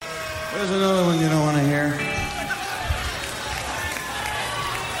There's another one you don't want to hear.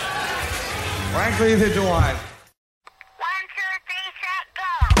 Frankly, the July. 1, 2, 3, set, go.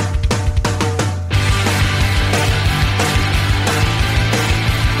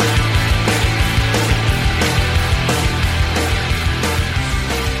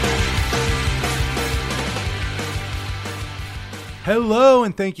 Hello,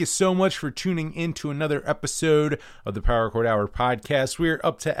 and thank you so much for tuning in to another episode of the Power Chord Hour podcast. We're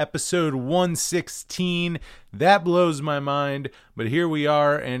up to episode 116. That blows my mind, but here we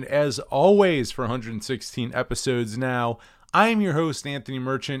are, and as always for 116 episodes now, I'm your host, Anthony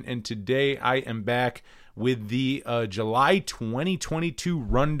Merchant, and today I am back with the July 2022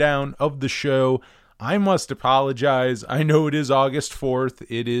 rundown of the show. I must apologize. I know it is August 4th.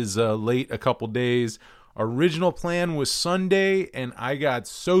 It is late a couple days. Original plan was Sunday, and I got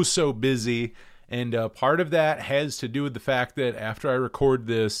so busy, and part of that has to do with the fact that after I record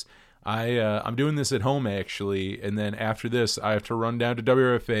this, I'm doing this at home actually, and then after this, I have to run down to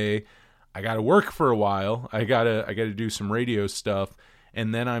WRFA. I got to work for a while. I gotta do some radio stuff,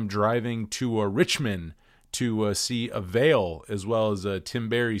 and then I'm driving to Richmond to see Avail as well as Tim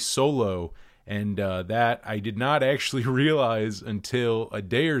Barry solo, and that I did not actually realize until a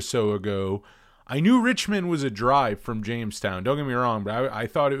day or so ago. I knew Richmond was a drive from Jamestown, don't get me wrong, but I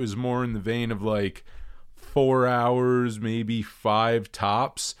thought it was more in the vein of like 4 hours, maybe 5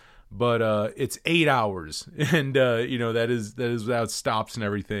 tops, but it's 8 hours, and that is without stops and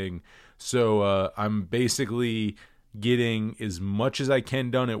everything. So I'm basically getting as much as I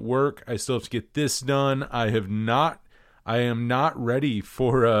can done at work. I still have to get this done. I am not ready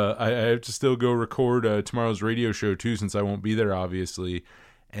for I have to still go record tomorrow's radio show too, since I won't be there obviously,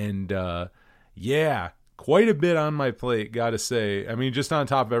 and yeah, quite a bit on my plate, gotta say. I mean, just on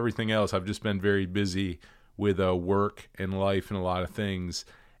top of everything else, I've just been very busy with work and life and a lot of things.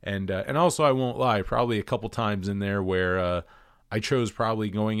 And also, I won't lie, probably a couple times in there where I chose probably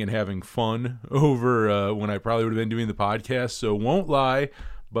going and having fun over when I probably would have been doing the podcast. So won't lie,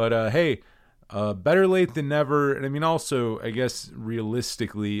 but hey, better late than never. And I mean, also, I guess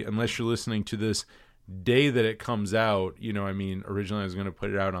realistically, unless you're listening to this day that it comes out, originally I was going to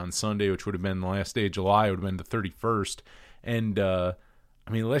put it out on Sunday, which would have been the last day of July. It would have been the 31st. And,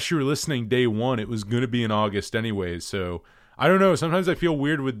 unless you were listening day one, it was going to be in August anyways. So I don't know. Sometimes I feel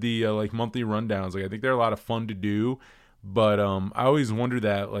weird with the, monthly rundowns. Like, I think they're a lot of fun to do, but, I always wonder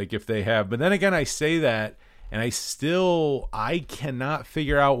that, like, if they have, but then again, I say that, and I cannot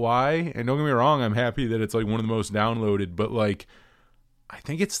figure out why. And don't get me wrong, I'm happy that it's like one of the most downloaded, but like, I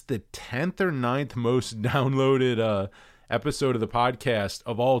think it's the 10th or 9th most downloaded episode of the podcast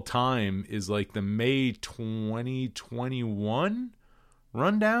of all time is like the May 2021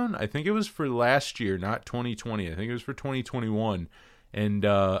 rundown. I think it was for last year, not 2020. I think it was for 2021. And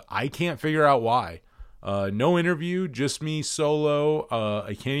I can't figure out why. No interview, just me solo.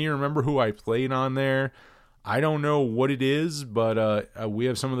 I can't even remember who I played on there. I don't know what it is, but we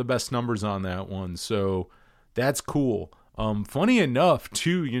have some of the best numbers on that one. So that's cool. Funny enough,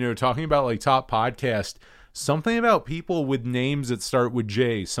 too, talking about like top podcast, something about people with names that start with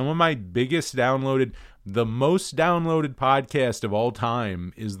J. Some of my biggest downloaded, the most downloaded podcast of all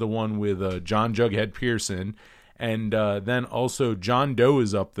time is the one with John Jughead Pearson. And then also John Doe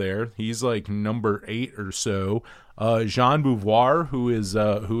is up there. He's like number 8 or so. Jean Beauvoir, who is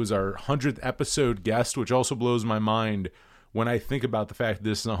our 100th episode guest, which also blows my mind when I think about the fact that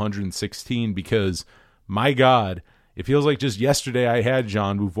this is 116, because my God, it feels like just yesterday I had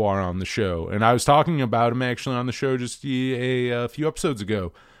Jean Beauvoir on the show, and I was talking about him actually on the show just a few episodes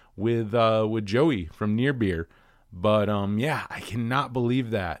ago with Joey from Near Beer. But yeah, I cannot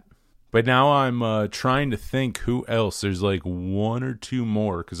believe that. But now I'm trying to think who else. There's like 1 or 2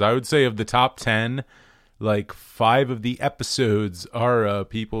 more, because I would say of the top 10, like 5 of the episodes are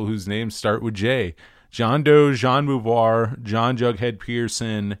people whose names start with J. John Doe, Jean Beauvoir, John Jughead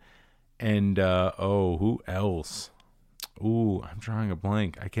Pearson, and who else? Ooh, I'm drawing a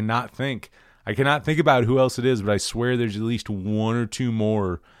blank. I cannot think about who else it is, but I swear there's at least 1 or 2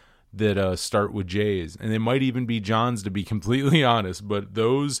 more that start with J's. And they might even be John's, to be completely honest. But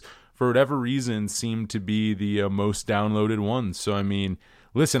those, for whatever reason, seem to be the most downloaded ones. So, I mean,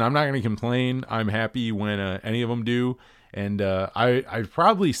 listen, I'm not going to complain. I'm happy when any of them do. And I've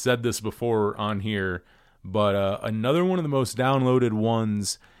probably said this before on here, but another one of the most downloaded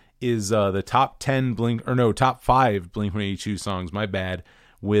ones is the top 5 Blink-182 songs, my bad,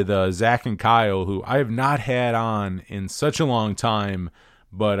 with Zach and Kyle, who I have not had on in such a long time.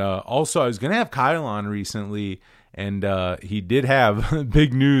 But also, I was going to have Kyle on recently, and he did have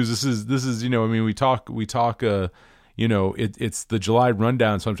big news. This is we talk it's the July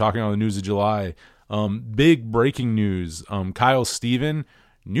rundown, so I'm talking on the news of July. Big breaking news. Kyle Steven,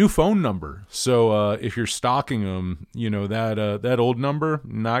 new phone number. So if you're stalking him, that old number,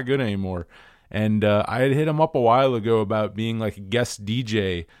 not good anymore. And I had hit him up a while ago about being like a guest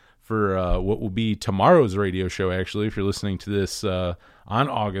DJ for what will be tomorrow's radio show, actually, if you're listening to this on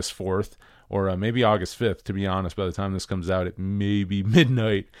August 4th, or maybe August 5th, to be honest. By the time this comes out, it may be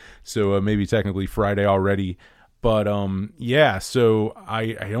midnight, so maybe technically Friday already. But so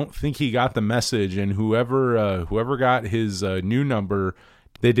I don't think he got the message, and whoever got his new number,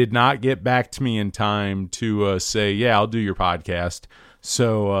 they did not get back to me in time to say, yeah, I'll do your podcast.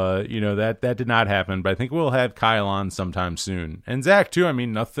 So, that did not happen, but I think we'll have Kyle on sometime soon. And Zach, too. I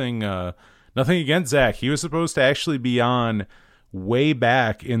mean, nothing against Zach. He was supposed to actually be on way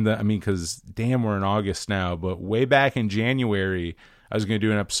back because, damn, we're in August now, but way back in January, I was going to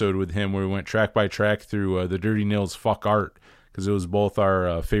do an episode with him where we went track by track through the Dirty Nils Fuck Art, because it was both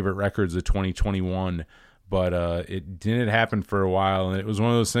our favorite records of 2021, but it didn't happen for a while, and it was one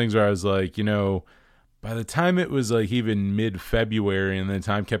of those things where I was like, by the time it was like even mid-February and the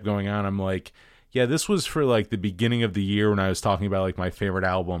time kept going on, I'm like, yeah, this was for like the beginning of the year when I was talking about like my favorite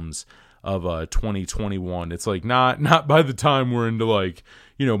albums of 2021. It's like not by the time we're into like,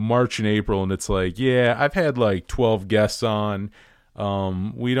 March and April, and it's like, yeah, I've had like 12 guests on.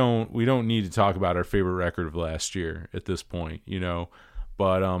 We don't need to talk about our favorite record of last year at this point,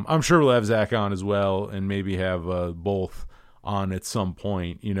 but I'm sure we'll have Zach on as well, and maybe have both on at some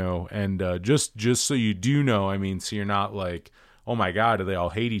point, and just so you do know, I mean, so you're not like, oh my God, do they all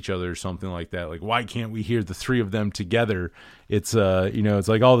hate each other or something like that? Like, why can't we hear the three of them together? It's it's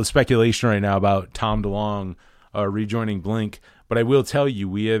like all the speculation right now about Tom DeLonge rejoining Blink, but I will tell you,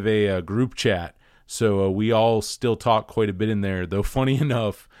 we have a group chat, so we all still talk quite a bit in there. Though funny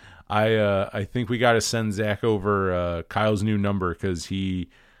enough, I think we got to send Zach over Kyle's new number, because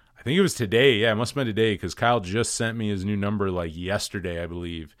I think it was today. Yeah, it must have been today, because Kyle just sent me his new number like yesterday, I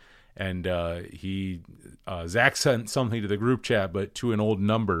believe. And Zach sent something to the group chat, but to an old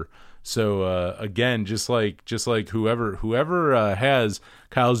number. So again, just like whoever has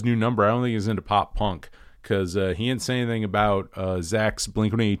Kyle's new number, I don't think he's into pop punk, because he didn't say anything about Zach's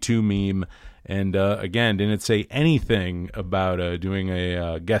Blink-182 meme, and again, didn't say anything about doing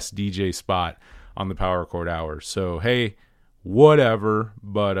a guest DJ spot on the Power Chord Hour. So hey, whatever.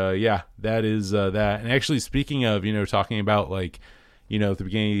 But yeah, that is that. And actually, speaking of talking about like at the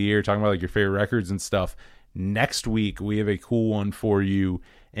beginning of the year, talking about like your favorite records and stuff, next week we have a cool one for you.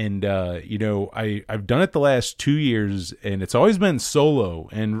 And I've done it the last 2 years, and it's always been solo,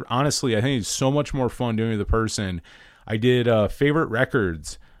 and honestly I think it's so much more fun doing it with a person. I did favorite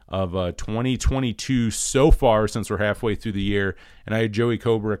records of 2022 so far, since we're halfway through the year, and I had Joey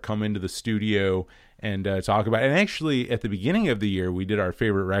Cobra come into the studio and talk about it. And actually at the beginning of the year we did our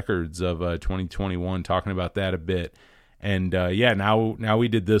favorite records of 2021, talking about that a bit. And now we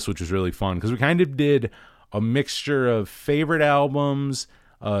did this, which was really fun, because we kind of did a mixture of favorite albums,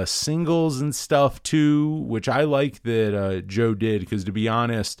 singles and stuff too, which I like that Joe did, because to be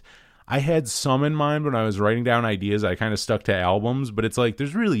honest, I had some in mind when I was writing down ideas. I kind of stuck to albums, but it's like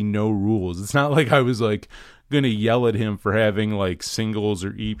there's really no rules. It's not like I was like gonna yell at him for having like singles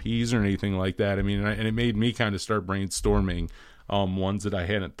or EPs or anything like that. I mean, and it made me kind of start brainstorming ones that I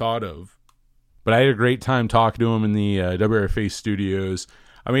hadn't thought of. But I had a great time talking to him in the WRFA studios.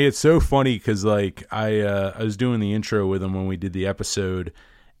 I mean, it's so funny because like I was doing the intro with him when we did the episode,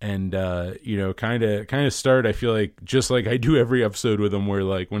 and kind of start, I feel like, just like I do every episode with him, where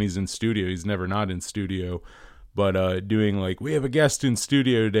like when he's in studio, he's never not in studio, but doing like, we have a guest in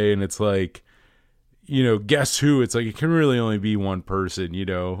studio today, and it's like, guess who? It's like it can really only be one person.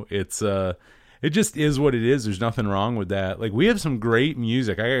 It's it just is what it is. There's nothing wrong with that. Like, we have some great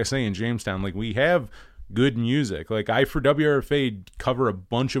music. I gotta say, in Jamestown, like, we have good music. Like, I, for WRFA, cover a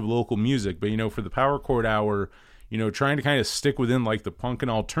bunch of local music, but for the Power Chord Hour, trying to kind of stick within like the punk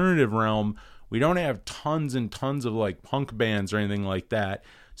and alternative realm, we don't have tons and tons of like punk bands or anything like that.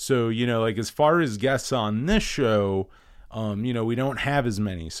 So, like, as far as guests on this show, we don't have as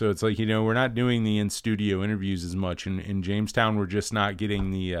many. So it's like, we're not doing the in-studio interviews as much. In Jamestown, we're just not getting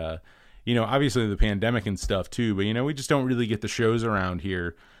the, obviously the pandemic and stuff too, but, we just don't really get the shows around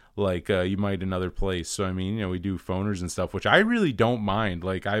here like you might another place. So, I mean, we do phoners and stuff, which I really don't mind.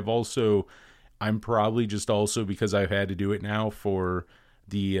 Like, I'm probably just also, because I've had to do it now for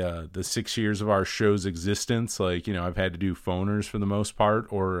the 6 years of our show's existence, like, I've had to do phoners for the most part,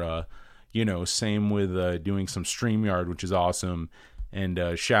 or, same with doing some StreamYard, which is awesome.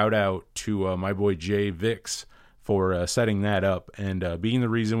 And shout out to my boy Jay Vix for setting that up and being the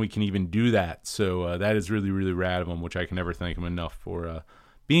reason we can even do that. So that is really, really rad of him, which I can never thank him enough for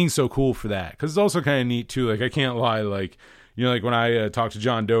being so cool for that. Because it's also kind of neat too. Like, I can't lie, like, you know, like when I talked to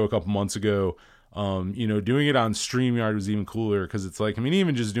John Doe a couple months ago, you know, doing it on StreamYard was even cooler, because it's like, I mean,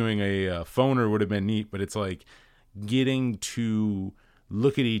 even just doing a phoner would have been neat, but it's like getting to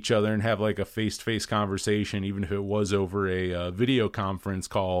look at each other and have like a face-to-face conversation, even if it was over a video conference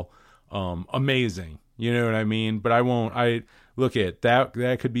call, amazing. You know what I mean? But I look at that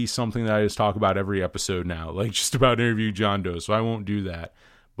could be something that I just talk about every episode now, like just about interview John Doe. So I won't do that.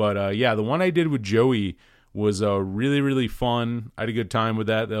 But yeah, the one I did with Joey was really, really fun. I had a good time with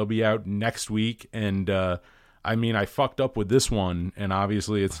that. They'll be out next week. And I mean, I fucked up with this one, and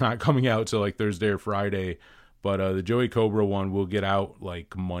obviously it's not coming out till like Thursday or Friday. But the Joey Cobra one will get out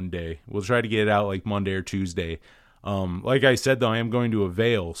like Monday. We'll try to get it out like Monday or Tuesday. Like I said, though, I am going to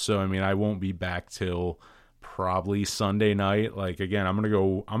Avail, so I mean, I won't be back till probably Sunday night. Like, again, I'm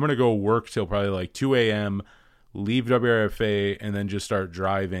gonna go work till probably like 2 a.m., leave WRFA, and then just start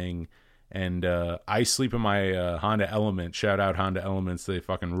driving. And I sleep in my Honda Element. Shout out Honda Elements, they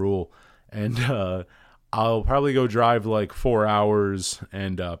fucking rule. And I'll probably go drive like 4 hours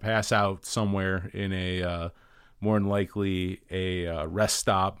and pass out somewhere in a more than likely a rest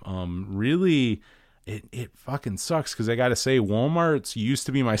stop. Really. It fucking sucks, because I gotta say, Walmart's used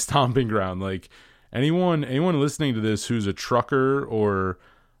to be my stomping ground. Like, anyone listening to this who's a trucker, or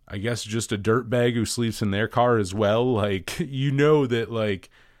I guess just a dirtbag who sleeps in their car as well, like, you know that, like,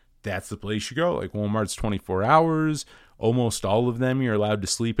 that's the place you go. Like, Walmart's 24 hours. Almost all of them you're allowed to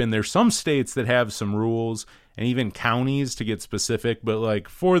sleep in. There's some states that have some rules, and even counties to get specific, but like,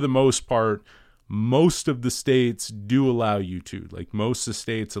 for the most part, most of the states do allow you to. Like, most of the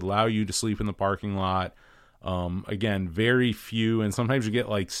states allow you to sleep in the parking lot. Again, very few, and sometimes you get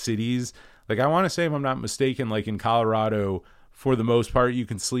like cities. Like, I want to say, if I'm not mistaken, like in Colorado, for the most part, you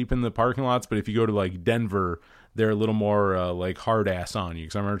can sleep in the parking lots. But if you go to like Denver, they're a little more like hard ass on you.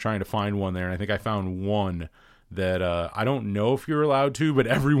 Because I remember trying to find one there, and I think I found one that I don't know if you're allowed to, but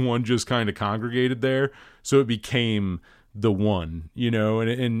everyone just kind of congregated there, so it became the one, you know,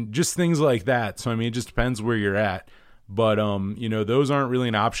 and just things like that. So I mean, it just depends where you're at. But you know, those aren't really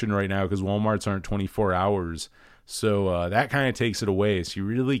an option right now, because Walmarts aren't 24 hours. So that kind of takes it away. So you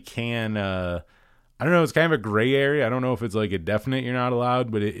really can I don't know, it's kind of a gray area. I don't know if it's like a definite you're not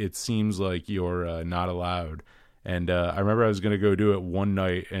allowed, but it seems like you're not allowed. And I remember I was going to go do it one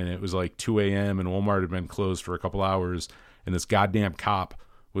night, and it was like 2 a.m. and Walmart had been closed for a couple hours, and this goddamn cop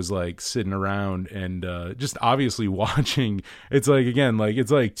was like sitting around and just obviously watching. It's like, again, like,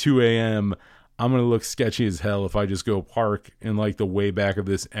 it's like 2 a.m. I'm going to look sketchy as hell if I just go park in like the way back of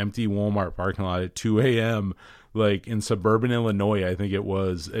this empty Walmart parking lot at 2 a.m. like in suburban Illinois, I think it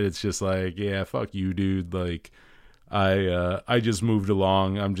was. And it's just like, yeah, fuck you, dude. Like, I just moved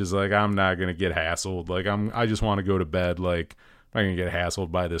along. I'm just like, I'm not going to get hassled. Like, I just want to go to bed. Like, I'm not going to get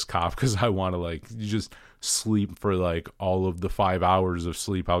hassled by this cop, because I want to like just sleep for like all of the 5 hours of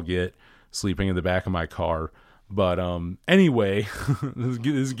sleep I'll get sleeping in the back of my car. But anyway, this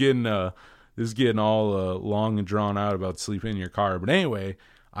is getting all long and drawn out about sleeping in your car. But anyway,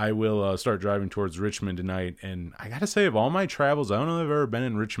 I will start driving towards Richmond tonight. And I gotta say, of all my travels, I don't know if I've ever been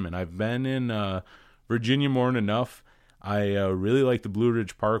in Richmond. I've been in Virginia more than enough. I really like the Blue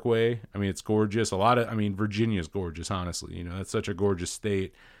Ridge Parkway. I mean, it's gorgeous. Virginia's gorgeous, honestly. You know, that's such a gorgeous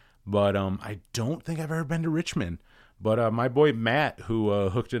state. But I don't think I've ever been to Richmond. But my boy Matt, who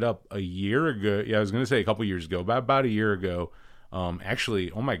hooked it up a year ago. Yeah, I was going to say a couple years ago. About a year ago.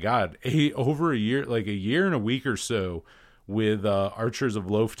 Actually, oh my God. Over a year, like a year and a week or so, with Archers of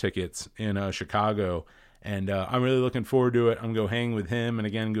Loaf tickets in Chicago. And I'm really looking forward to it. I'm going to go hang with him, and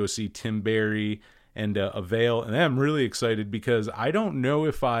again, go see Tim Barry and Avail. And I'm really excited, because I don't know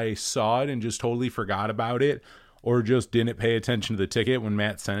if I saw it and just totally forgot about it, or just didn't pay attention to the ticket when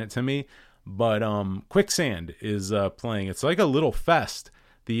Matt sent it to me. But Quicksand is playing. It's like a little fest,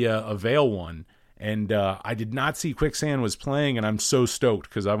 the Avail one. And I did not see Quicksand was playing, and I'm so stoked,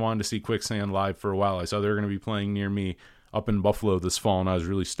 because I wanted to see Quicksand live for a while. I saw they were going to be playing near me up in Buffalo this fall, and I was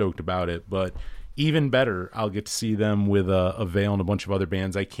really stoked about it. But even better, I'll get to see them with Avail and a bunch of other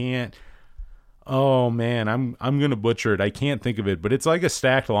bands. I can't... Oh man, I'm gonna butcher it. I can't think of it, but it's like a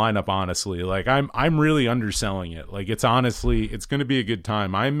stacked lineup, honestly. Like, I'm really underselling it. Like, it's gonna be a good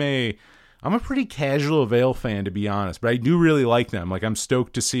time. I'm a pretty casual Avail fan, to be honest, but I do really like them. Like, I'm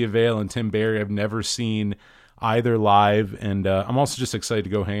stoked to see Avail and Tim Barry. I've never seen either live, and I'm also just excited to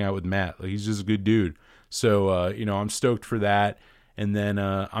go hang out with Matt. Like, he's just a good dude. So you know, I'm stoked for that. And then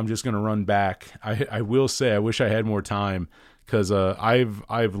I'm just gonna run back. I will say, I wish I had more time, because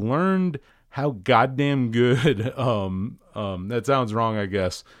I've learned how goddamn good, that sounds wrong, I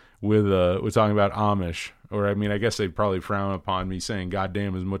guess, with talking about Amish, or I mean, I guess they'd probably frown upon me saying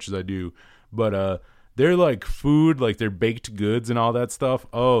goddamn as much as I do, but they're like food, like their baked goods and all that stuff.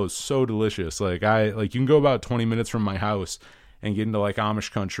 Oh, so delicious. Like you can go about 20 minutes from my house and get into like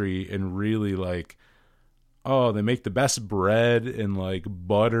Amish country and really like, oh, they make the best bread and like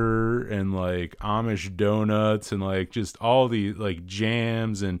butter and like Amish donuts and like just all the like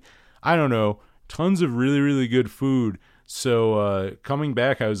jams and I don't know, tons of really, really good food. So coming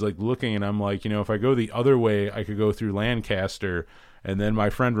back, I was like looking and I'm like, if I go the other way, I could go through Lancaster. And then my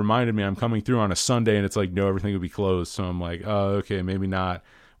friend reminded me I'm coming through on a Sunday and it's like, no, everything will be closed. So I'm like, oh, okay, maybe not.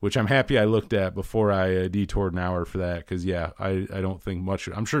 Which I'm happy I looked at before I detoured an hour for that. Because, yeah, I don't think much.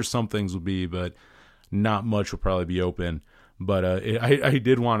 I'm sure some things will be, but not much will probably be open. But I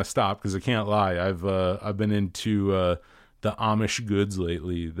did want to stop because I can't lie. I've been into the Amish goods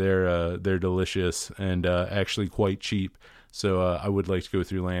lately. They're delicious and actually quite cheap. So I would like to go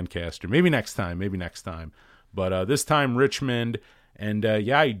through Lancaster. Maybe next time. But this time Richmond. And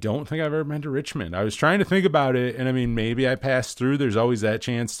yeah, I don't think I've ever been to Richmond. I was trying to think about it. And I mean, maybe I passed through. There's always that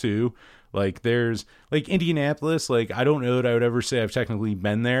chance too. Like there's like Indianapolis. Like I don't know that I would ever say I've technically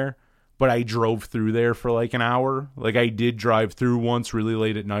been there. But I drove through there for like an hour. Like I did drive through once really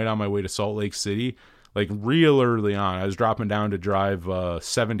late at night on my way to Salt Lake City. Like real early on. I was dropping down to drive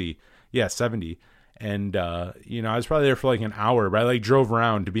 70. Yeah, 70. And, I was probably there for like an hour. But I like drove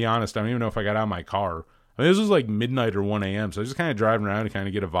around. To be honest, I don't even know if I got out of my car. I mean, this was like midnight or 1 a.m. So I was just kind of driving around to kind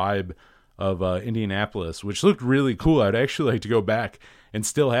of get a vibe of Indianapolis, which looked really cool. I'd actually like to go back and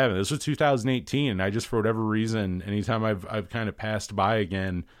still have it. This was 2018. And I just, for whatever reason, anytime I've kind of passed by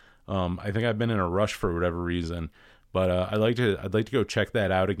again, I think I've been in a rush for whatever reason, but I'd like to go check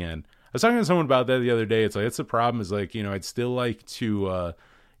that out again. I was talking to someone about that the other day. It's like, it's the problem is like, I'd still like to,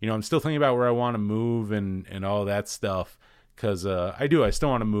 I'm still thinking about where I want to move and all that stuff. Cause, I still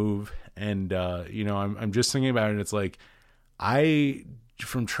want to move. And, I'm just thinking about it. And it's like,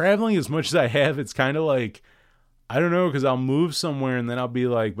 from traveling as much as I have, it's kind of like, I don't know, because I'll move somewhere and then I'll be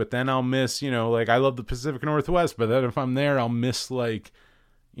like, but then I'll miss, like I love the Pacific Northwest, but then if I'm there, I'll miss like,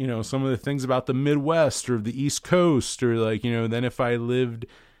 some of the things about the Midwest or the East Coast or like, then if I lived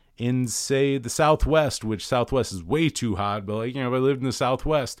in, say, the Southwest, which Southwest is way too hot, but like, if I lived in the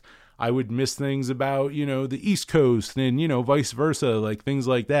Southwest, I would miss things about, the East Coast and, vice versa, like things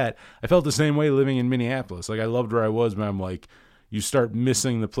like that. I felt the same way living in Minneapolis. Like I loved where I was, but I'm like, you start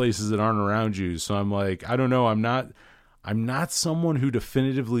missing the places that aren't around you. So I'm like, I don't know. I'm not someone who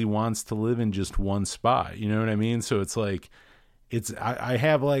definitively wants to live in just one spot. You know what I mean? So it's like, I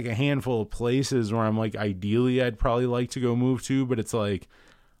have like a handful of places where I'm like, ideally I'd probably like to go move to, but it's like,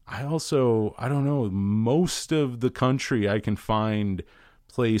 I don't know, most of the country I can find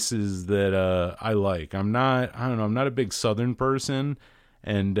places that I like. I'm not a big Southern person,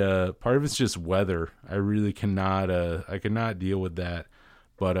 and part of it's just weather. I really cannot deal with that.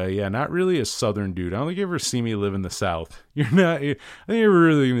 But yeah, not really a Southern dude. I don't think you ever see me live in the South. I think you're ever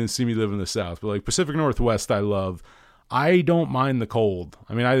really going to see me live in the South. But like Pacific Northwest, I love. I don't mind the cold.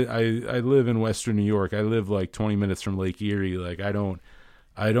 I mean, I live in Western New York. I live like 20 minutes from Lake Erie. Like I don't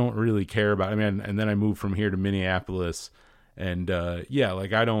really care about. I mean, and then I moved from here to Minneapolis, and yeah,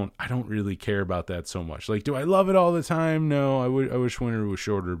 like I don't really care about that so much. Like, do I love it all the time? No, I wish winter was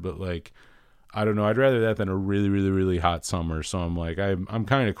shorter, but like, I don't know. I'd rather that than a really, really, really hot summer. So I'm like, I'm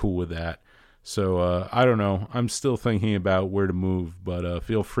kind of cool with that. So I don't know. I'm still thinking about where to move, but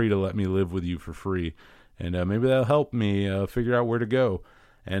feel free to let me live with you for free. And maybe that'll help me figure out where to go.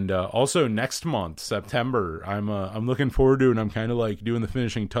 And also next month, September, I'm looking forward to it. And I'm kind of like doing the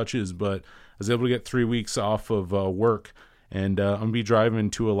finishing touches, but I was able to get 3 weeks off of work. And I'm going to be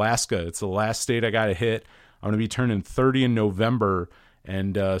driving to Alaska. It's the last state I got to hit. I'm going to be turning 30 in November.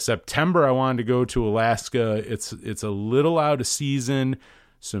 And September, I wanted to go to Alaska. It's a little out of season,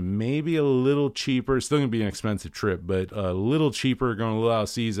 so maybe a little cheaper. It's still going to be an expensive trip, but a little cheaper, going a little out of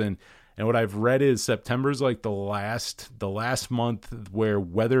season. And what I've read is September's like the last month where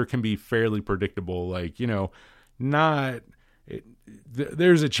weather can be fairly predictable. Like,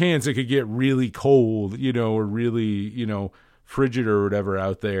 there's a chance it could get really cold, or really, frigid or whatever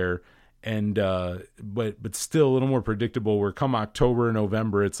out there. And, but still a little more predictable where come October and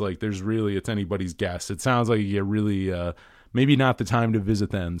November, it's like, it's anybody's guess. It sounds like you get really, maybe not the time to visit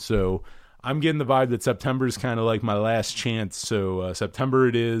then. So I'm getting the vibe that September is kind of like my last chance. So, September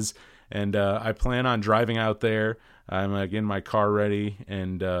it is. And I plan on driving out there. I'm getting my car ready,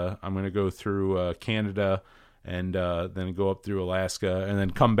 and I'm going to go through Canada and then go up through Alaska and then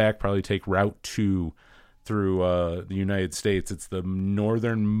come back, probably take Route 2 through the United States. It's the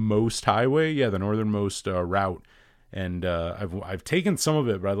northernmost highway. Yeah, the northernmost route. And I've taken some of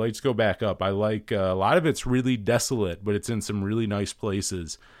it, but I'd like to go back up. I like a lot of it's really desolate, but it's in some really nice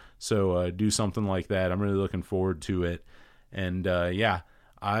places. So do something like that. I'm really looking forward to it. And yeah,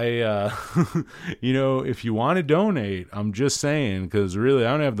 I if you want to donate, I'm just saying, because really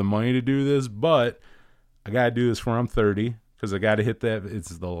I don't have the money to do this, but I gotta do this before I'm 30, because I gotta hit that. It's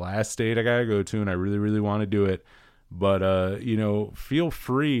the last state I gotta go to, and I really, really want to do it. But feel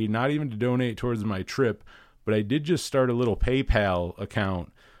free not even to donate towards my trip. But I did just start a little PayPal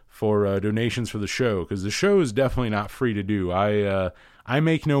account for donations for the show, because the show is definitely not free to do. I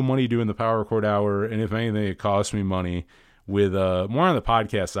make no money doing the Power Chord Hour, and if anything, it costs me money with more on the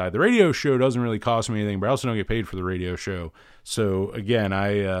podcast side. The radio show doesn't really cost me anything, but I also don't get paid for the radio show. So again,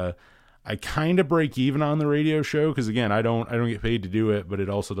 I kind of break even on the radio show, because again, I don't get paid to do it, but it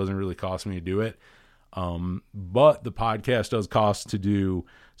also doesn't really cost me to do it. But the podcast does cost to do.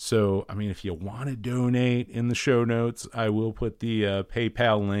 So, I mean, if you want to donate, in the show notes, I will put the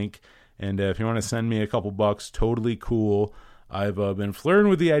PayPal link. And if you want to send me a couple bucks, totally cool. I've been flirting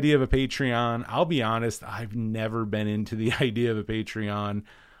with the idea of a Patreon. I'll be honest, I've never been into the idea of a Patreon.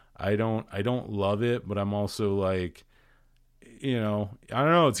 I don't love it, but I'm also like, I don't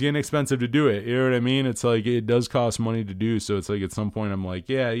know, it's getting expensive to do it. You know what I mean? It's like, it does cost money to do. So it's like, at some point I'm like,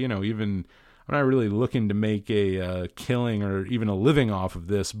 yeah, even I'm not really looking to make a killing or even a living off of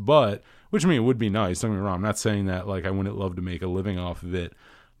this, but, which I mean, it would be nice. Don't get me wrong. I'm not saying that like I wouldn't love to make a living off of it,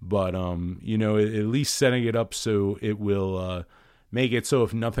 but, at least setting it up so it will make it so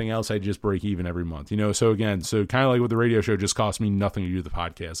if nothing else, I just break even every month, So again, kind of like with the radio show, just cost me nothing to do the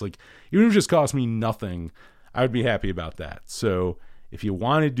podcast. Like, even if it just cost me nothing, I would be happy about that. So if you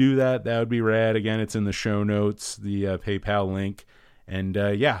want to do that, that would be rad. Again, it's in the show notes, the PayPal link. And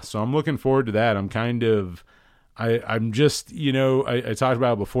so I'm looking forward to that. I'm kind of, I'm just, I talked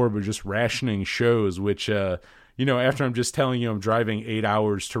about it before, but just rationing shows, which, after I'm just telling you I'm driving 8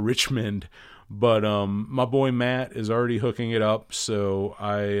 hours to Richmond, but my boy Matt is already hooking it up. So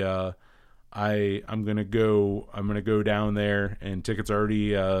I'm gonna go down there, and tickets are already,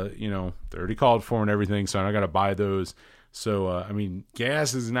 they're already called for and everything. So I got to buy those. So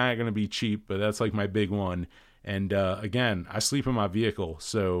gas is not gonna be cheap, but that's like my big one. And again, I sleep in my vehicle,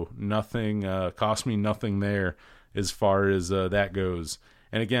 so nothing cost me nothing there as far as that goes.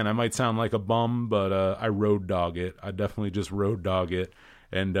 And again, I might sound like a bum, but I road dog it. I definitely just road dog it.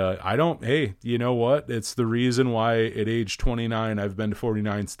 And hey, you know what? It's the reason why at age 29, I've been to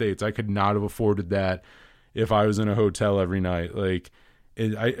 49 states. I could not have afforded that if I was in a hotel every night. Like,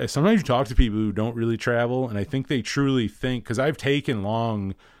 I sometimes you talk to people who don't really travel, and I think they truly think, because I've taken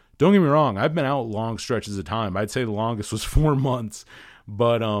long. Don't get me wrong, I've been out long stretches of time. I'd say the longest was 4 months.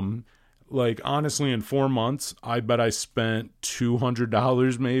 But, honestly, in 4 months, I bet I spent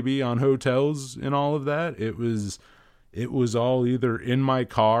 $200 maybe on hotels and all of that. It was all either in my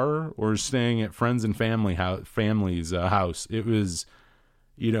car or staying at friends and family's house. It was,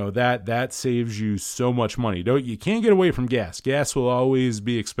 that saves you so much money. You can't get away from gas. Gas will always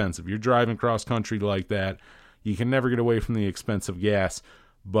be expensive. You're driving cross country like that. You can never get away from the expense of gas.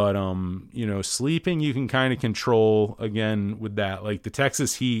 But, sleeping, you can kind of control again with that. Like the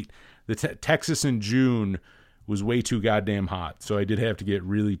Texas heat, Texas in June was way too goddamn hot. So I did have to get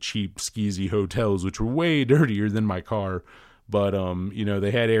really cheap, skeezy hotels, which were way dirtier than my car. But,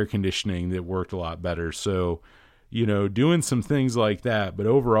 they had air conditioning that worked a lot better. So, doing some things like that. But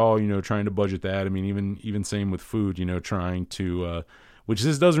overall, trying to budget that. I mean, even same with food, trying to, which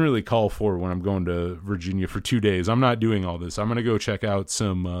this doesn't really call for when I'm going to Virginia for 2 days. I'm not doing all this. I'm going to go check out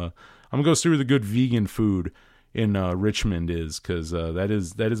some, I'm going to go see where the good vegan food in Richmond is, because that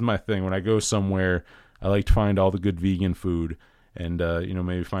is my thing. When I go somewhere, I like to find all the good vegan food, and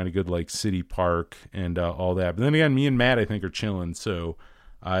maybe find a good like city park and all that. But then again, me and Matt, I think, are chilling, so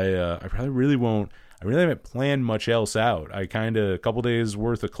I probably really won't. I really haven't planned much else out. I a couple days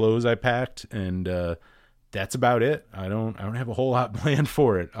worth of clothes I packed, and that's about it. I don't have a whole lot planned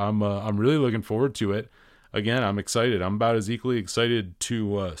for it. I'm really looking forward to it. Again, I'm excited. I'm about as equally excited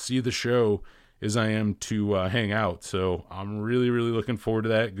to see the show as I am to hang out. So I'm really, really looking forward to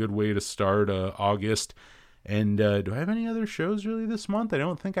that. Good way to start August. And do I have any other shows really this month? I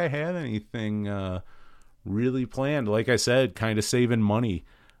don't think I have anything really planned. Like I said, kind of saving money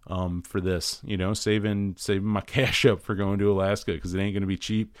for this. Saving my cash up for going to Alaska, because it ain't going to be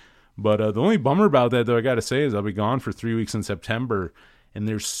cheap. But the only bummer about that, though, I got to say, is I'll be gone for 3 weeks in September. And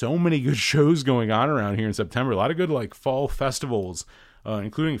there's so many good shows going on around here in September. A lot of good like fall festivals,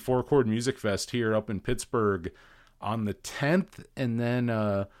 including 4 Chord Music Fest here up in Pittsburgh on the 10th. And then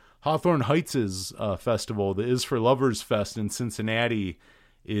Hawthorne Heights' festival, the Is for Lovers Fest in Cincinnati,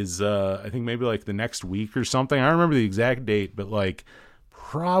 is I think maybe like the next week or something. I don't remember the exact date, but like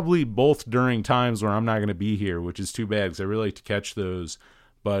probably both during times where I'm not going to be here, which is too bad because I really like to catch those.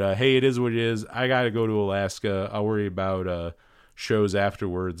 But hey, it is what it is. I got to go to Alaska. I'll worry about shows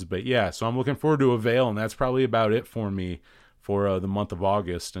afterwards. But yeah, so I'm looking forward to Avail, and that's probably about it for me for the month of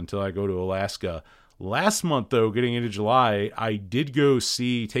August until I go to Alaska. Last month, though, getting into July, I did go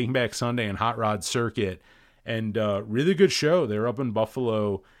see Taking Back Sunday and Hot Rod Circuit, and really good show. They were up in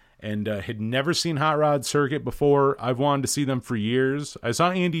Buffalo, and had never seen Hot Rod Circuit before. I've wanted to see them for years. I saw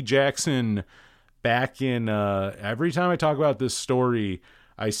Andy Jackson back in, every time I talk about this story,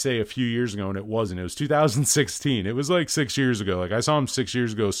 I say a few years ago, and it wasn't. It was 2016. It was like 6 years ago. Like I saw him 6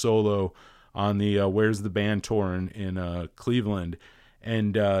 years ago solo on the Where's the Band tour in Cleveland.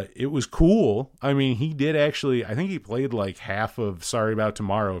 And it was cool. I mean, he did actually, I think he played like half of Sorry About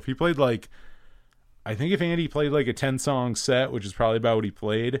Tomorrow. If he played like, I think if Andy played like a 10-song set, which is probably about what he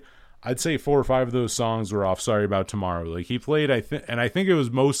played, I'd say 4 or 5 of those songs were off Sorry About Tomorrow. Like he played, and I think it was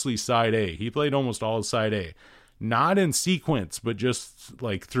mostly side A. He played almost all of side A. Not in sequence, but just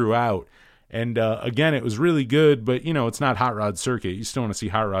like throughout. And again, it was really good, but you know, it's not Hot Rod Circuit. You still want to see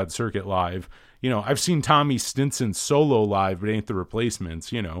Hot Rod Circuit live. You know, I've seen Tommy Stinson solo live, but it ain't the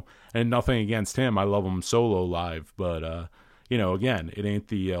Replacements, you know, and nothing against him. I love him solo live, but, you know, again, it ain't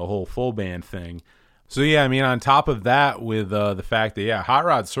the whole full band thing. So, yeah, I mean, on top of that, with the fact that, yeah, Hot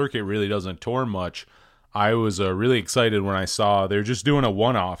Rod Circuit really doesn't tour much, I was really excited when I saw they're just doing a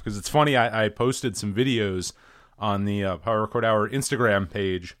one-off, because it's funny, I posted some videos on the Power Chord Hour Instagram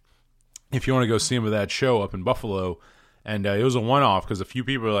page, if you want to go see him at that show up in Buffalo. And it was a one-off because a few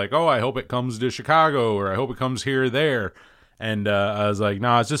people were like, oh, I hope it comes to Chicago, or I hope it comes here or there. And I was like,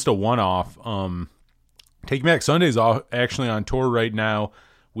 nah, it's just a one-off. Taking Back Sunday's actually on tour right now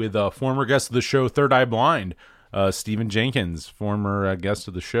with former guest of the show, Third Eye Blind, Stephen Jenkins, former guest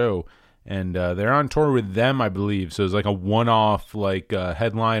of the show. And they're on tour with them, I believe. So it's like a one-off like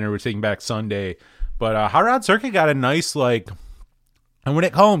headliner with Taking Back Sunday. But Hot Rod Circuit got a nice, like, I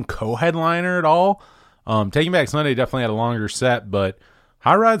wouldn't call him co-headliner at all. Taking Back Sunday definitely had a longer set, but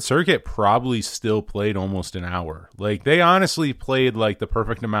Hot Rod Circuit probably still played almost an hour. Like, they honestly played, like, the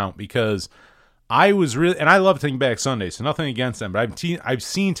perfect amount, because I was really, and I love Taking Back Sunday, so nothing against them, but I've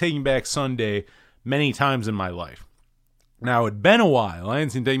seen Taking Back Sunday many times in my life. Now, it'd been a while. I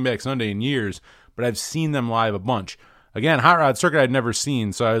hadn't seen Taking Back Sunday in years, but I've seen them live a bunch. Again, Hot Rod Circuit I'd never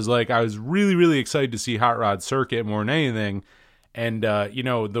seen, so I was really, really excited to see Hot Rod Circuit more than anything. And, you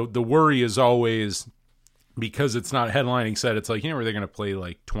know, the worry is always, because it's not a headlining set, it's like, you know, where they're going to play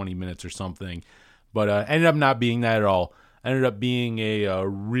like 20 minutes or something. But ended up not being that at all. Ended up being a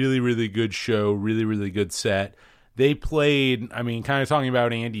really, really good show, really, really good set. They played, I mean, kind of talking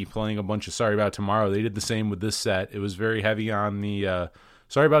about Andy playing a bunch of Sorry About Tomorrow, they did the same with this set. It was very heavy on the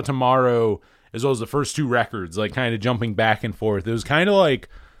Sorry About Tomorrow, as well as the first 2 records, like kind of jumping back and forth. It was kind of like,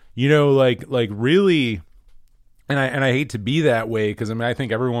 you know, like really, and I hate to be that way, because I mean, I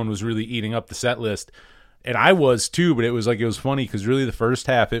think everyone was really eating up the set list. And I was too, but it was funny because really the first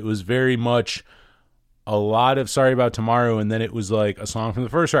half, it was very much a lot of Sorry About Tomorrow, and then it was like a song from the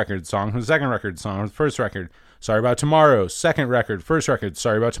first record, song from the second record, song from the first record, Sorry About Tomorrow, second record, first record,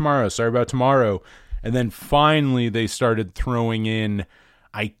 Sorry About Tomorrow, Sorry About Tomorrow. And then finally they started throwing in,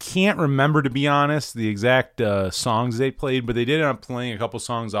 I can't remember, to be honest, the exact songs they played, but they did end up playing a couple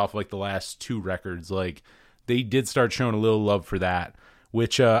songs off like the last 2 records. Like, they did start showing a little love for that,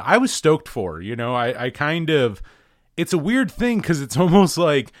 which I was stoked for. You know, I kind of, it's a weird thing because it's almost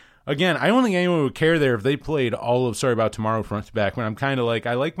like, again, I don't think anyone would care there if they played all of Sorry About Tomorrow front to back, but I'm kind of like,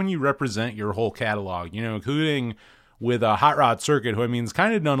 I like when you represent your whole catalog, you know, including with Hot Rod Circuit, who, I mean, has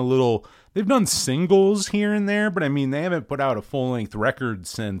kind of done a little, they've done singles here and there, but I mean, they haven't put out a full-length record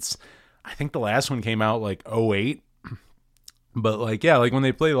since, I think the last one came out like 2008. But like, yeah, like when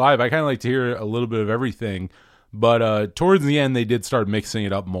they play live, I kind of like to hear a little bit of everything. But towards the end, they did start mixing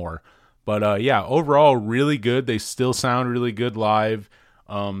it up more. But yeah, overall, really good. They still sound really good live.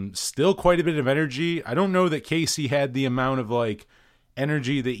 Still quite a bit of energy. I don't know that Casey had the amount of like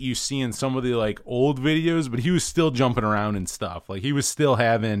energy that you see in some of the like old videos, but he was still jumping around and stuff. Like, he was still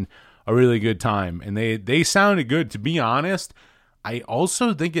having a really good time. And they sounded good. To be honest, I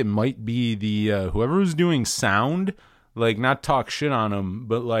also think it might be the whoever was doing sound, like, not talk shit on him,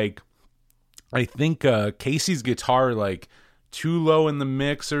 but like, I think Casey's guitar, like, too low in the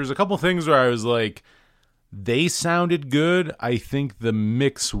mix. There's a couple things where I was like, they sounded good. I think the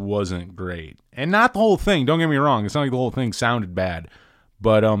mix wasn't great. And not the whole thing, don't get me wrong. It's not like the whole thing sounded bad.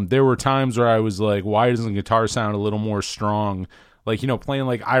 But there were times where I was like, why doesn't the guitar sound a little more strong? like, playing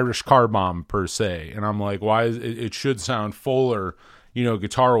like Irish Car Bomb per se. And I'm like, why is it should sound fuller,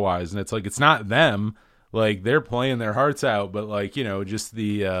 guitar wise. And it's like, it's not them, like they're playing their hearts out, but like, just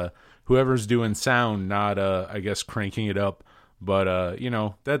the, whoever's doing sound, not, I guess cranking it up. But,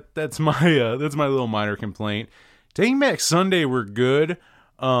 that's my little minor complaint. Taking Back Sunday were good.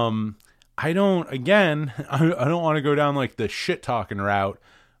 I don't want to go down like the shit talking route,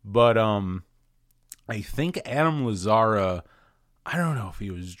 but, I think Adam Lazzara, I don't know if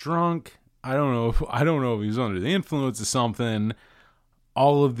he was drunk. I don't know if he was under the influence of something.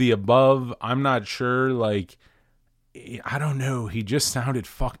 All of the above. I'm not sure. Like, I don't know. He just sounded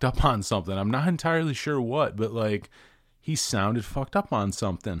fucked up on something. I'm not entirely sure what, but like, he sounded fucked up on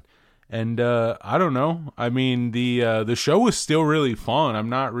something. And I don't know. I mean, the show was still really fun. I'm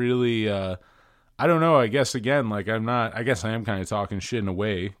not really. I don't know. I guess again, like I guess I am kind of talking shit in a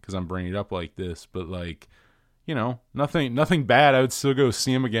way because I'm bringing it up like this. But like, nothing bad. I would still go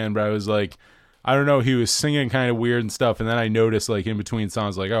see him again. But I was like, I don't know. He was singing kind of weird and stuff, and then I noticed like in between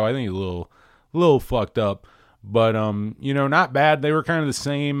songs, like, oh, I think he's a little fucked up. But not bad. They were kind of the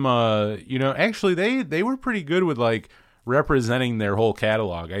same. Actually they were pretty good with like representing their whole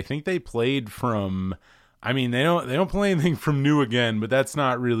catalog. I think they played from. I mean, they don't play anything from new again, but that's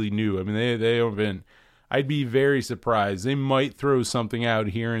not really new. I mean, they haven't. I'd be very surprised. They might throw something out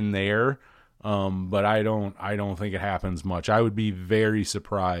here and there, but I don't think it happens much. I would be very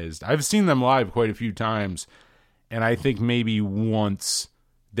surprised. I've seen them live quite a few times, and I think maybe once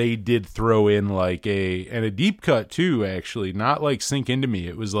they did throw in like a deep cut too. Actually, not like Sink Into Me.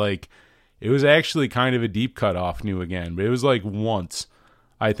 It was actually kind of a deep cut off New Again, but it was like once.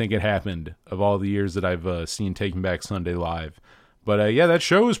 I think it happened of all the years that I've seen Taking Back Sunday live. But yeah, that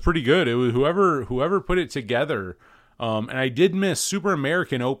show was pretty good. It was whoever put it together. And I did miss Super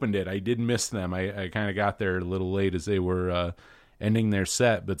American opened it. I did miss them. I kind of got there a little late as they were ending their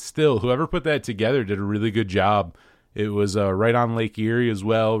set. But still, whoever put that together did a really good job. It was right on Lake Erie as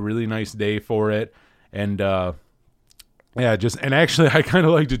well. Really nice day for it. And and actually I kind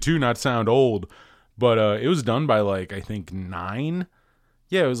of liked it too, not to sound old. But it was done by like, I think 9.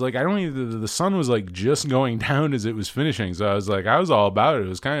 Yeah, it was like, the sun was like just going down as it was finishing. So I was all about it. It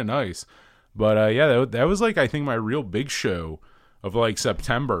was kind of nice. But yeah, that was like, I think my real big show of like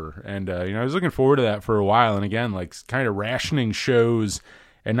September. And, I was looking forward to that for a while. And again, like kind of rationing shows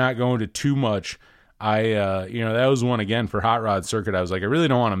and not going to too much. That was one again for Hot Rod Circuit. I was like, I really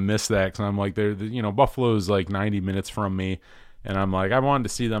don't want to miss that. Cause I'm like, Buffalo's like 90 minutes from me. And I'm like, I wanted to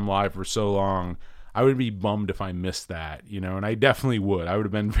see them live for so long. I would be bummed if I missed that, and I definitely would. I would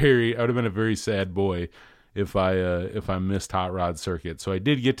have been a very sad boy if I missed Hot Rod Circuit. So I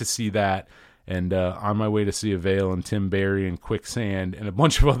did get to see that, and on my way to see Avail and Tim Barry and Quicksand and a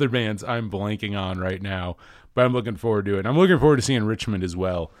bunch of other bands I'm blanking on right now, but I'm looking forward to it. And I'm looking forward to seeing Richmond as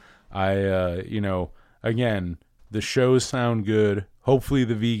well. Again, the shows sound good. Hopefully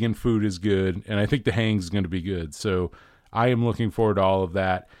the vegan food is good, and I think the hang's going to be good. So I am looking forward to all of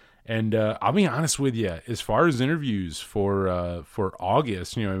that. And I'll be honest with you, as far as interviews for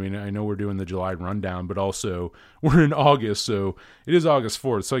August, I know we're doing the July rundown, but also we're in August, so it is August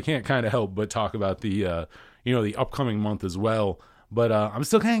 4th, so I can't kind of help but talk about the the upcoming month as well. But I'm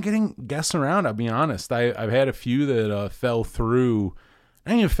still kind of getting guests around. I'll be honest. I've had a few that fell through.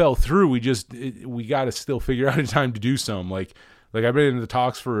 I think it fell through. We got to still figure out a time to do some. Like I've been in the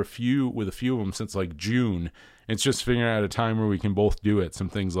talks with a few of them since like June. It's just figuring out a time where we can both do it, some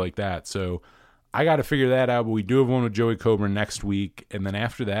things like that. So I got to figure that out, but we do have one with Joey Coburn next week. And then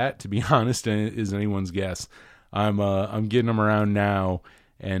after that, to be honest, is anyone's guess. I'm getting them around now,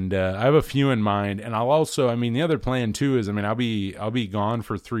 and I have a few in mind. And I'll also, the other plan too is, I'll be gone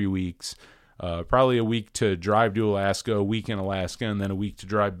for 3 weeks, probably a week to drive to Alaska, a week in Alaska, and then a week to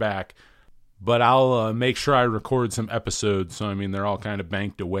drive back. But I'll make sure I record some episodes. So, they're all kind of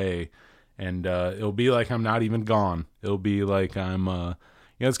banked away. And it'll be like I'm not even gone. It'll be like I'm,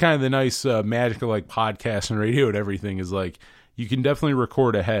 it's kind of the nice magic of like podcasts and radio and everything is like you can definitely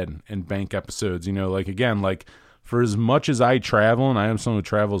record ahead and bank episodes. Again, for as much as I travel, and I am someone who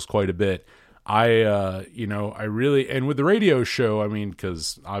travels quite a bit, I really, and with the radio show,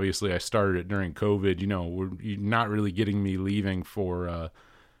 because obviously I started it during COVID, you're not really getting me leaving for,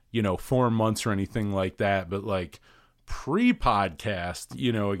 4 months or anything like that. But like, pre-podcast,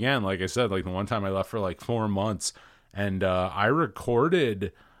 again, like I said, like the one time I left for like 4 months, and I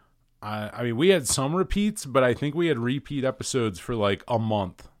recorded, we had some repeats, but I think we had repeat episodes for like a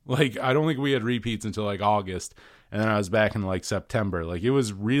month. Like, I don't think we had repeats until like August, and then I was back in like September. Like, it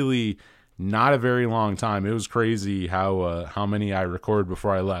was really not a very long time. It was crazy how many I recorded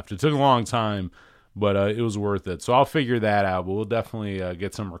before I left. It took a long time, but it was worth it. So I'll figure that out, but we'll definitely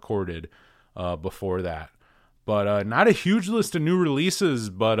get some recorded before that. But not a huge list of new releases,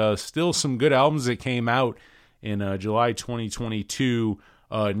 but still some good albums that came out in July 2022.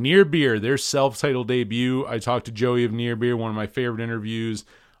 Near Beer, their self-titled debut. I talked to Joey of Near Beer, one of my favorite interviews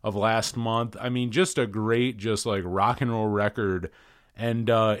of last month. I mean, just a great, just like rock and roll record. And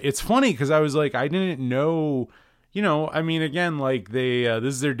it's funny because I was like, I didn't know, I mean, again, like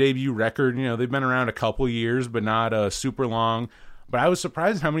this is their debut record. They've been around a couple years, but not super long. But I was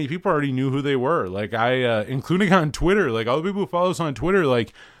surprised how many people already knew who they were. Like including on Twitter, like all the people who follow us on Twitter,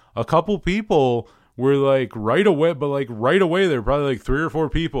 like a couple people were like right away, but like right away, there were probably like 3 or 4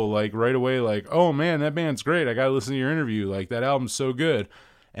 people like right away, like, oh man, that band's great. I got to listen to your interview. Like that album's so good.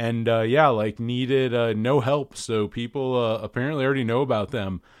 And like needed no help. So people apparently already know about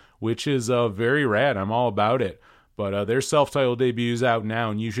them, which is very rad. I'm all about it. But their self-titled debut's out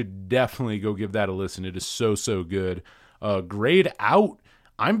now, and you should definitely go give that a listen. It is so, so good. Grayed Out.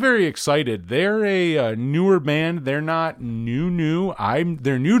 I'm very excited. They're a newer band. They're not new.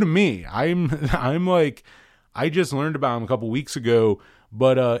 They're new to me. I'm like, I just learned about them a couple weeks ago,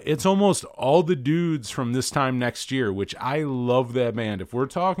 but it's almost all the dudes from This Time Next Year, which I love that band. If we're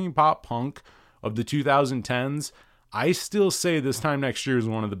talking pop punk of the 2010s, I still say This Time Next Year is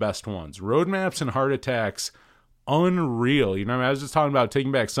one of the best ones. Roadmaps and Heart Attacks, unreal. I was just talking about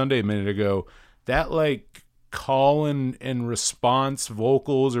Taking Back Sunday a minute ago. That like call and response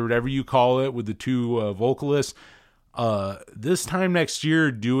vocals or whatever you call it with the 2 vocalists, This Time Next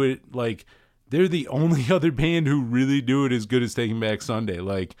Year do it like they're the only other band who really do it as good as Taking Back Sunday.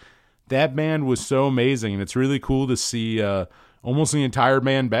 Like that band was so amazing, and it's really cool to see almost the entire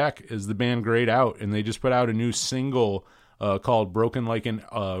band back as the band Grayed Out, and they just put out a new single called Broken Like an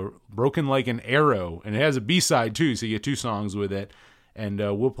Arrow, and it has a B-side too, so you get 2 songs with it. And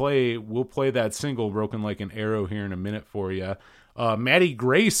we'll play that single Broken Like an Arrow here in a minute for you. Maddie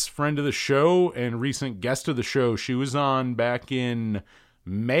Grace, friend of the show and recent guest of the show, she was on back in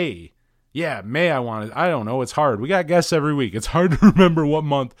May. Yeah, May. I don't know. It's hard. We got guests every week. It's hard to remember what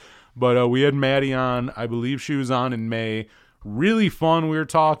month, but we had Maddie on. I believe she was on in May. Really fun. We were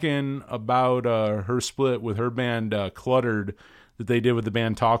talking about her split with her band Cluttered that they did with the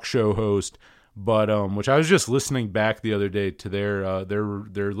band Talk Show Host. But which I was just listening back the other day to their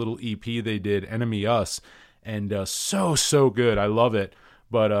little EP they did, Enemy Us, and so good. I love it.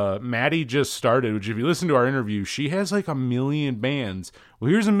 But Maddie just started, which if you listen to our interview, she has like 1 million bands.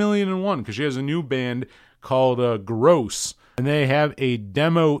 Well, here's 1,000,001 because she has a new band called Gross, and they have a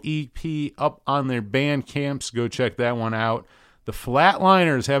demo EP up on their Bandcamps. Go check that one out. The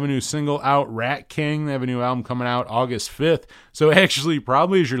Flatliners have a new single out, Rat King. They have a new album coming out August 5th. So actually,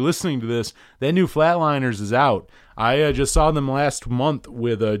 probably as you're listening to this, that new Flatliners is out. I just saw them last month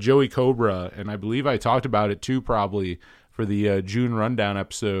with Joey Cobra, and I believe I talked about it too probably for the June Rundown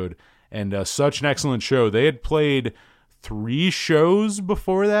episode. And such an excellent show. They had played 3 shows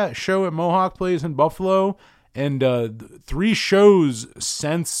before that show at Mohawk Place in Buffalo, and 3 shows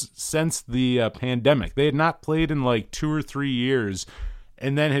since the pandemic. They had not played in like 2 or 3 years,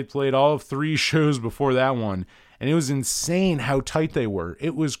 and then had played all of 3 shows before that one. And it was insane how tight they were.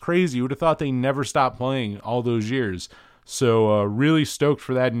 It was crazy. You would have thought they never stopped playing all those years. So really stoked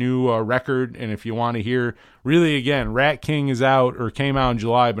for that new record. And if you want to hear, really again, Rat King is out or came out in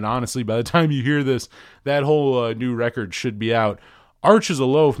July, but honestly, by the time you hear this, that whole new record should be out. Arch is a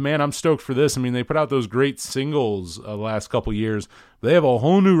Loaf, man, I'm stoked for this. I mean, they put out those great singles the last couple years. They have a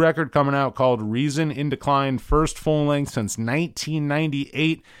whole new record coming out called Reason in Decline, first full length since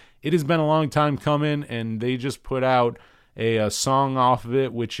 1998. It has been a long time coming, and they just put out a song off of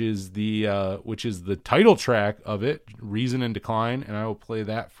it, which is the title track of it, Reason in Decline, and I will play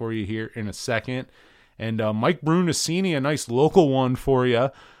that for you here in a second. And Mike Brunacini, a nice local one for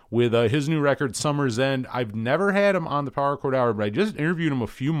you, with his new record, Summer's End. I've never had him on the Power Chord Hour, but I just interviewed him a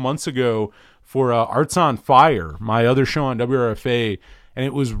few months ago for Arts on Fire, my other show on WRFA, and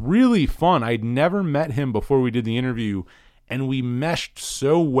it was really fun. I'd never met him before we did the interview, and we meshed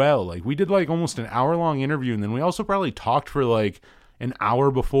so well. Like, we did like almost an hour-long interview, and then we also probably talked for like an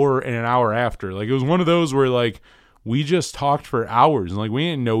hour before and an hour after. Like, it was one of those where like we just talked for hours, and like we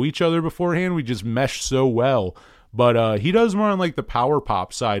didn't know each other beforehand. We just meshed so well. But he does more on like the power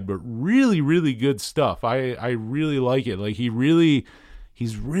pop side, but really, really good stuff. I really like it. Like he's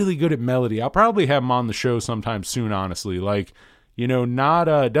really good at melody. I'll probably have him on the show sometime soon, honestly. Like, not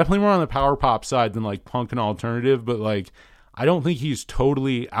definitely more on the power pop side than like punk and alternative, but like I don't think he's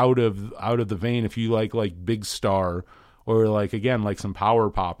totally out of the vein if you like Big Star or like again like some power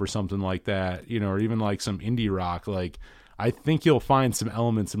pop or something like that, or even like some indie rock. Like I think you'll find some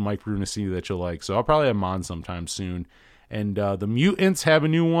elements in Mike Brunacini that you'll like. So I'll probably have him on sometime soon. And the Mutants have a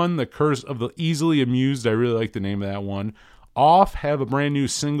new one, The Curse of the Easily Amused. I really like the name of that one. Off have a brand new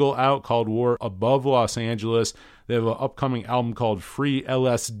single out called War Above Los Angeles. They have an upcoming album called Free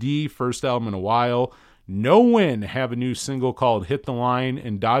LSD, first album in a while. No Win have a new single called Hit the Line.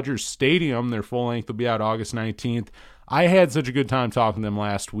 And Dodger Stadium, their full length, will be out August 19th. I had such a good time talking to them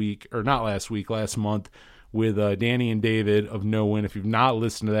last month with Danny and David of No Win. If you've not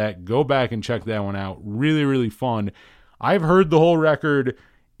listened to that, go back and check that one out. Really, really fun. I've heard the whole record.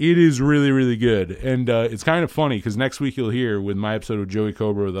 It is really, really good. And it's kind of funny because next week you'll hear with my episode of Joey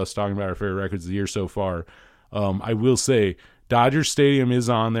Cobra with us talking about our favorite records of the year so far. I will say Dodger Stadium is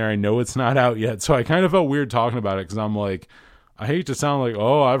on there. I know it's not out yet. So I kind of felt weird talking about it because I'm like, I hate to sound like,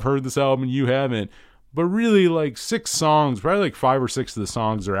 oh, I've heard this album and you haven't. But really, like 6 songs, probably like 5 or 6 of the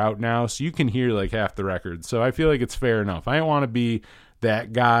songs are out now. So you can hear like half the record. So I feel like it's fair enough. I don't want to be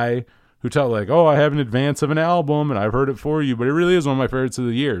that guy who tell like, oh, I have an advance of an album and I've heard it for you, but it really is one of my favorites of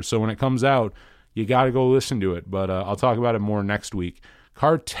the year. So when it comes out, you got to go listen to it. But I'll talk about it more next week.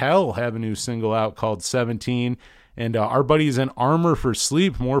 Cartel have a new single out called 17. And our buddies in Armor for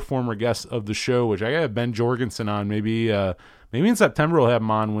Sleep, more former guests of the show, which I got Ben Jorgensen on. Maybe in September we'll have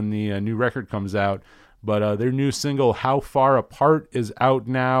him on when the new record comes out. But their new single, How Far Apart, is out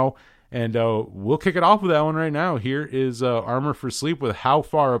now. And we'll kick it off with that one right now. Here is Armor for Sleep with How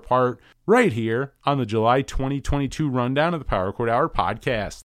Far Apart right here on the July 2022 rundown of the Power Chord Hour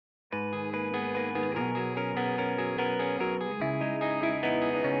podcast.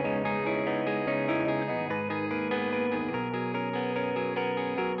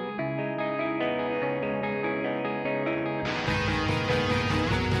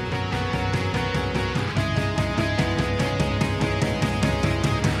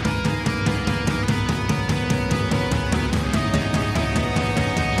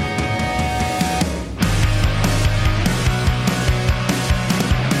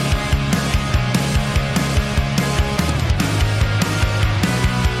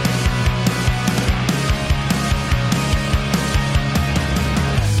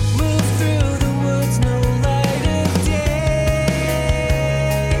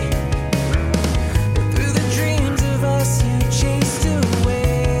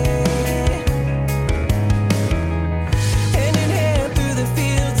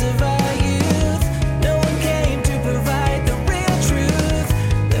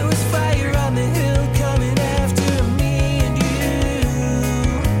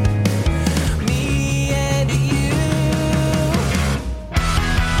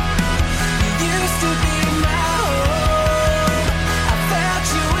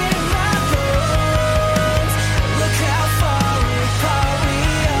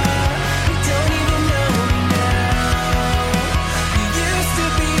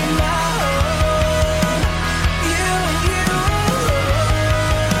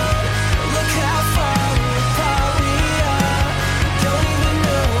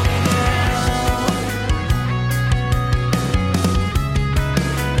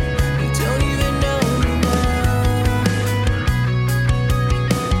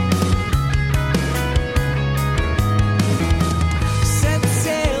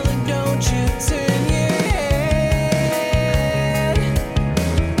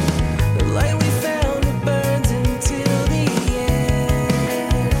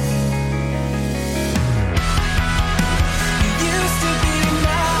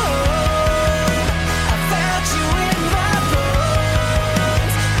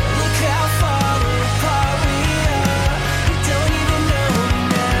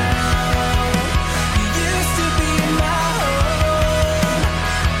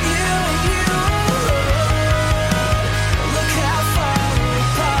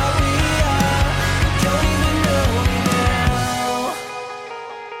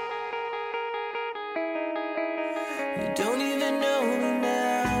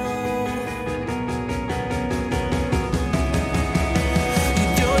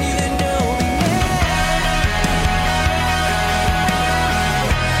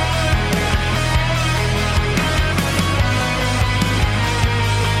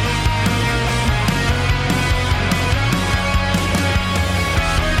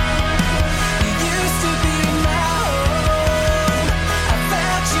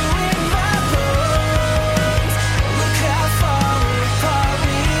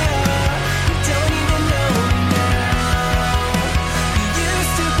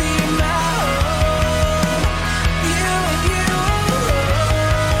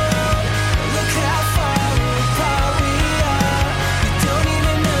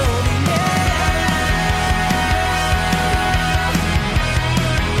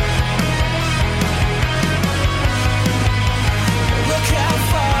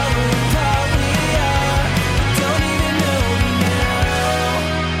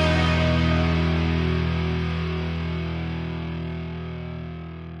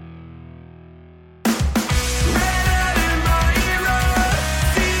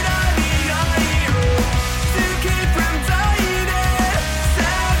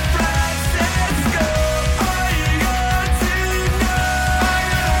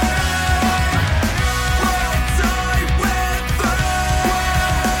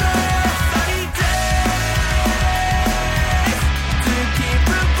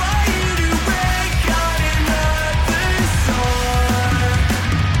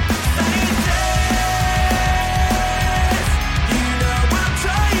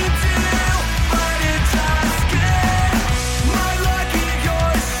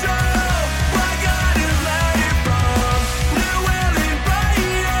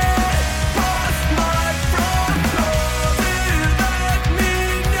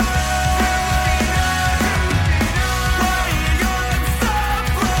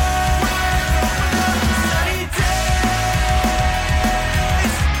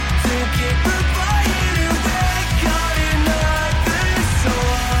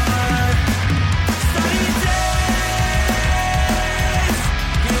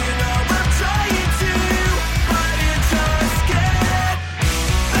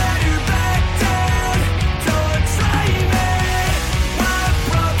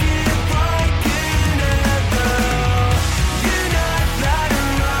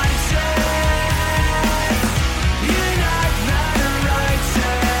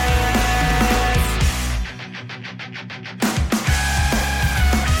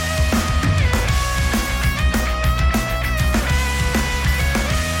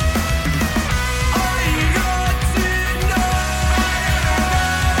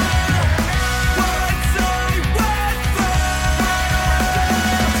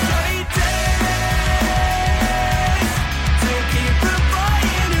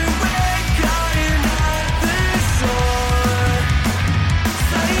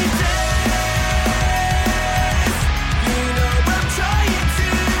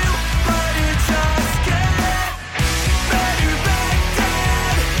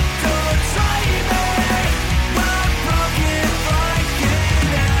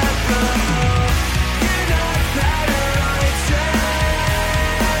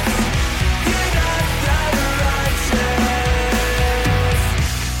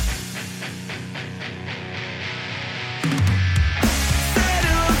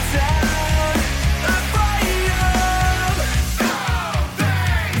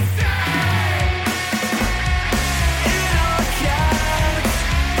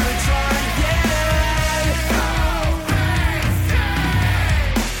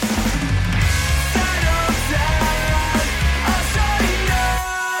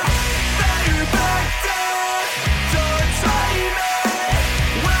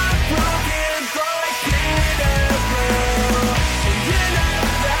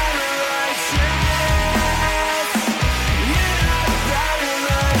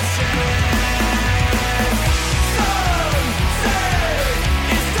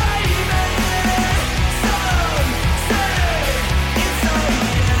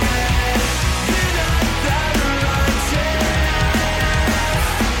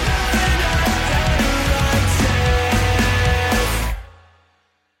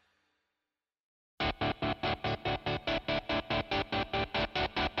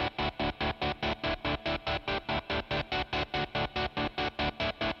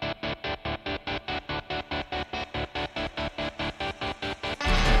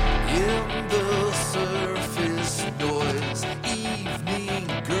 In the surface noise, evening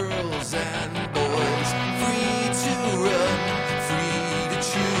girls and boys, free to run, free to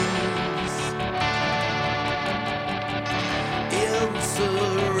choose.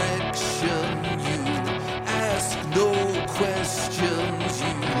 Insurrection, you ask no questions,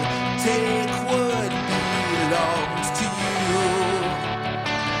 you take what belongs to you.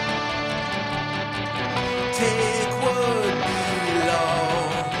 Take what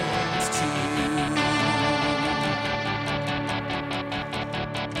belongs to you.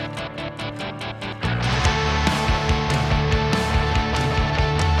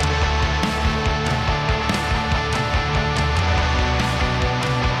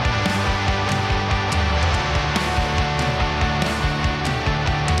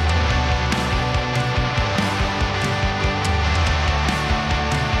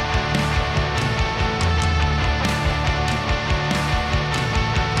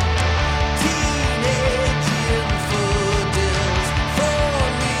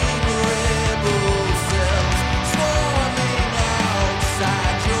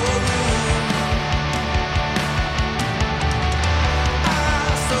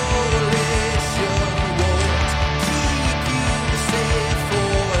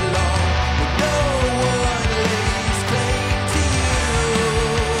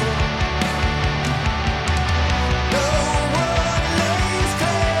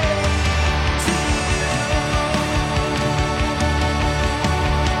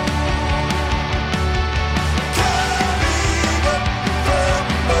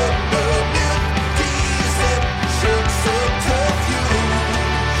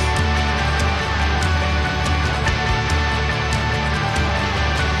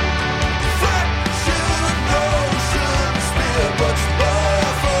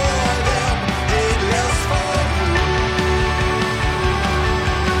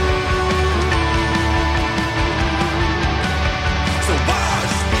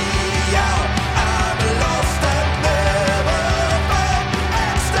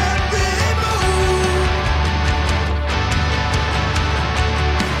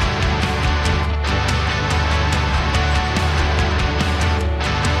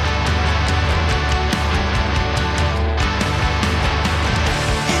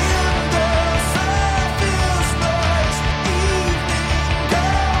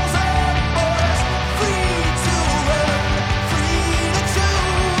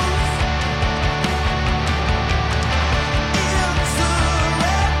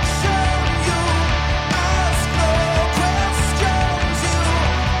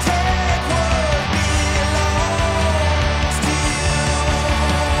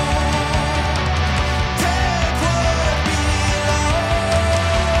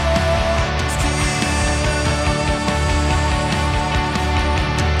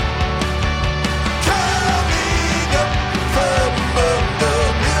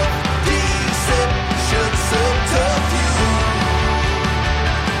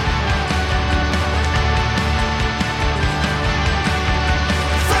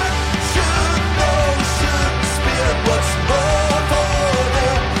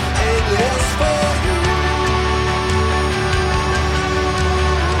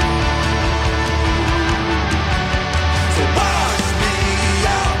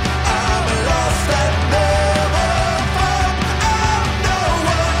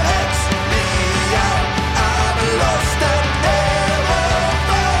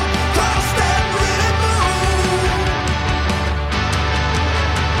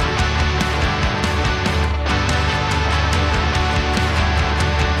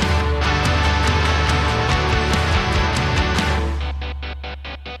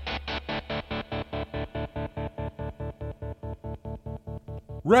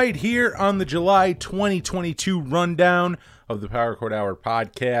 right here on the July 2022 rundown of the Power Chord Hour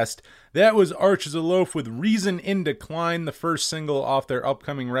podcast. That was Arches of Loaf with Reason in Decline, the first single off their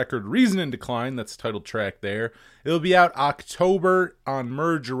upcoming record, Reason in Decline. That's the title track there. It'll be out October on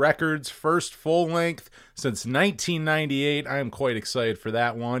Merge Records, first full length since 1998. I am quite excited for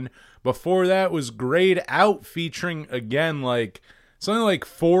that one. Before that was Grayed Out, featuring, again, something like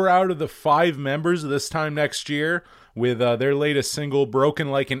 4 out of the 5 members this time next year, with their latest single, Broken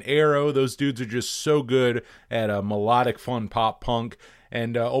Like an Arrow. Those dudes are just so good at melodic, fun pop punk.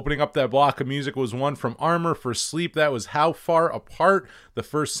 And opening up that block of music was one from Armor for Sleep. That was How Far Apart, the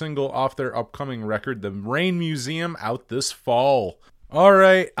first single off their upcoming record, The Rain Museum, out this fall. All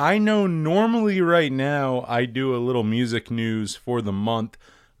right, I know normally right now I do a little music news for the month,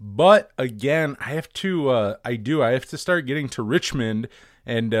 but again, I have to start getting to Richmond.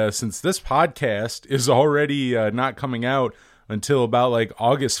 And since this podcast is already not coming out until about like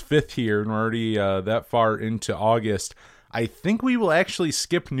August 5th here, and we're already that far into August. I think we will actually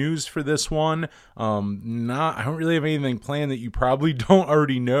skip news for this one. I don't really have anything planned that you probably don't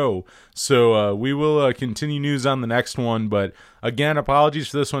already know. So we will continue news on the next one. But again, apologies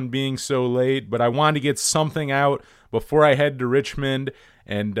for this one being so late. But I wanted to get something out before I head to Richmond.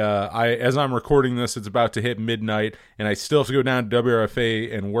 And as I'm recording this, it's about to hit midnight. And I still have to go down to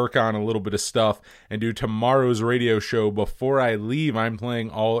WRFA and work on a little bit of stuff and do tomorrow's radio show. Before I leave, I'm playing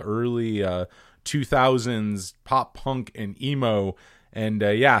all early 2000s pop punk and emo, and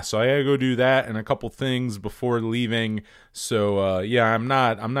so I gotta go do that and a couple things before leaving. So I'm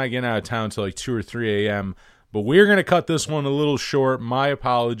not getting out of town until like 2 or 3 a.m. But we're gonna cut this one a little short. My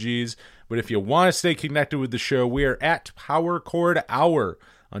apologies. But if you want to stay connected with the show, we are at Power Chord Hour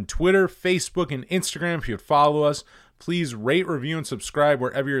on Twitter, Facebook, and Instagram. If you'd follow us, please rate, review, and subscribe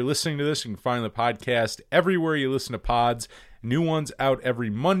wherever you're listening to this. You can find the podcast everywhere you listen to pods. New ones out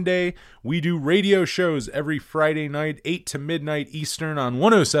every Monday. We do radio shows every Friday night, 8 to midnight Eastern on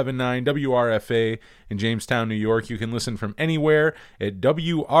 107.9 WRFA in Jamestown, New York. You can listen from anywhere at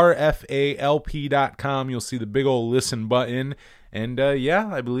WRFALP.com. You'll see the big old listen button. And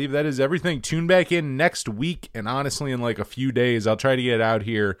I believe that is everything. Tune back in next week, and honestly, in like a few days, I'll try to get it out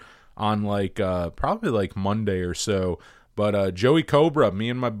here on like probably like Monday or so. But Joey Cobra, me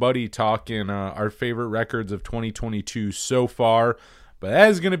and my buddy talking our favorite records of 2022 so far. But that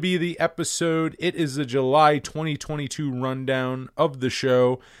is going to be the episode. It is the July 2022 rundown of the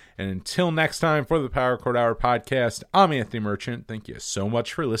show. And until next time for the Power Chord Hour podcast, I'm Anthony Merchant. Thank you so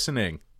much for listening.